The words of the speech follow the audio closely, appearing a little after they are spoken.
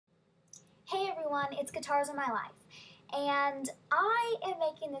everyone, it's Guitars in My Life, and I am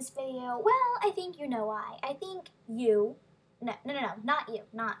making this video, well, I think you know why. I think you, no, not you,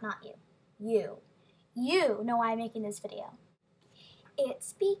 not you. You know why I'm making this video.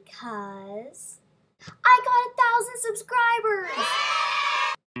 It's because I got 1,000 subscribers!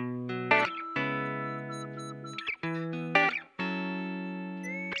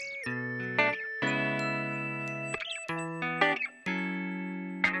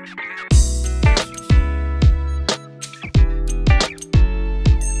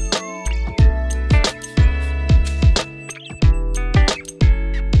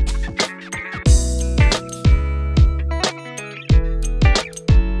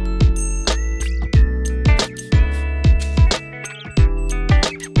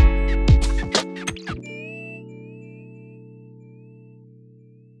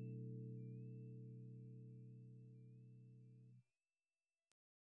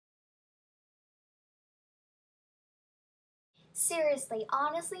 Seriously,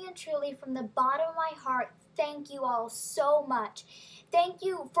 honestly and truly, from the bottom of my heart, thank you all so much. Thank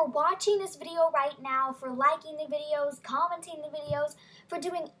you for watching this video right now, for liking the videos, commenting the videos, for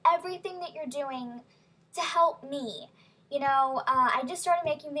doing everything that you're doing to help me. You know, I just started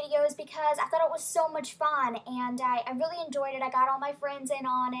making videos because I thought it was so much fun, and I really enjoyed it. I got all my friends in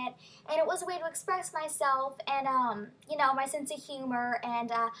on it, and it was a way to express myself and, you know, my sense of humor, and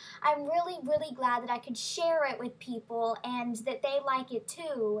I'm really glad that I could share it with people and that they like it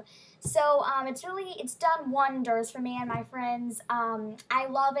too. So it's done wonders for me and my friends. I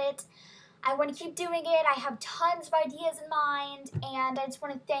love it. I want to keep doing it. I have tons of ideas in mind, and I just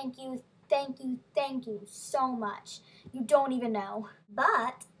want to thank you so much. You don't even know.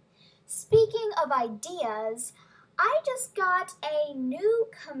 But speaking of ideas, I just got a new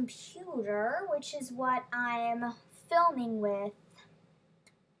computer, which is what I'm filming with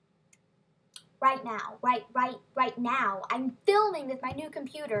right now. Right now. I'm filming with my new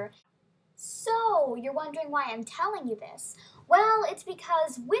computer. So, you're wondering why I'm telling you this. Well, it's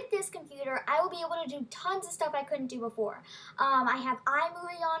because with this computer, I will be able to do tons of stuff I couldn't do before. I have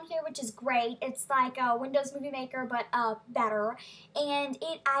iMovie on here, which is great. It's like a Windows Movie Maker, but better. And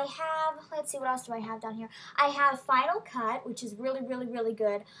I have, let's see, what else do I have down here? I have Final Cut, which is really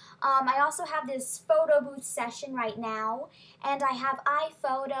good. I also have this photo booth session right now. And I have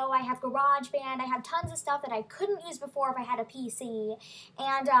iPhoto, I have GarageBand, I have tons of stuff that I couldn't use before if I had a PC.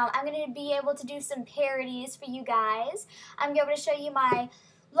 And I'm going to be able to do some parodies for you guys. I'm going to be able to show you my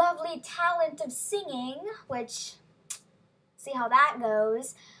lovely talent of singing, which, see how that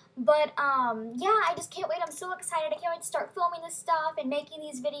goes. But, yeah, I just can't wait. I'm so excited. I can't wait to start filming this stuff and making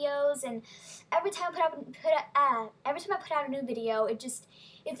these videos. And every time I put out a new video, it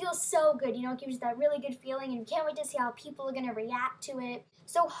feels so good. You know, it gives you that really good feeling, and you can't wait to see how people are going to react to it.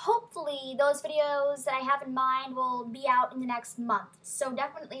 So hopefully those videos that I have in mind will be out in the next month. So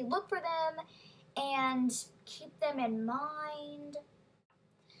definitely look for them and keep them in mind.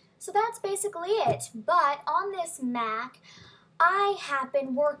 So that's basically it. But on this Mac, I have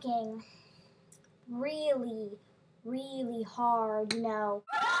been working really hard, you know.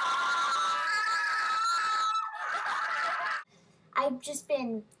 I've just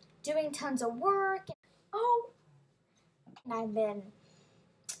been doing tons of work. And I've been,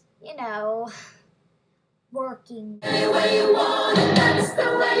 you know, working. Any way you want it, that's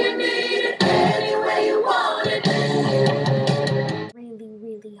the way you need it. Any way you want it.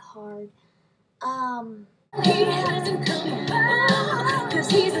 Really hard. He hasn't come around, 'cause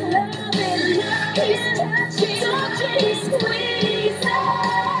he's loving, he's touching, squeezing.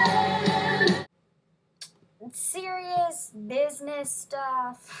 Serious business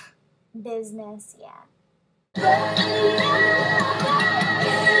stuff. Business, yeah.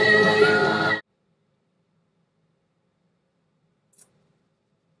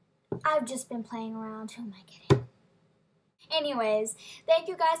 I've just been playing around. Who am I kidding? Anyways, thank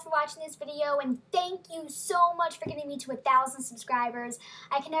you guys for watching this video, and thank you so much for getting me to 1,000 subscribers.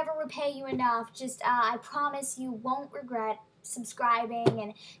 I can never repay you enough. Just, I promise you won't regret subscribing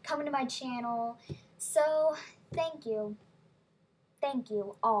and coming to my channel. So, thank you. Thank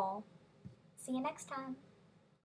you all. See you next time.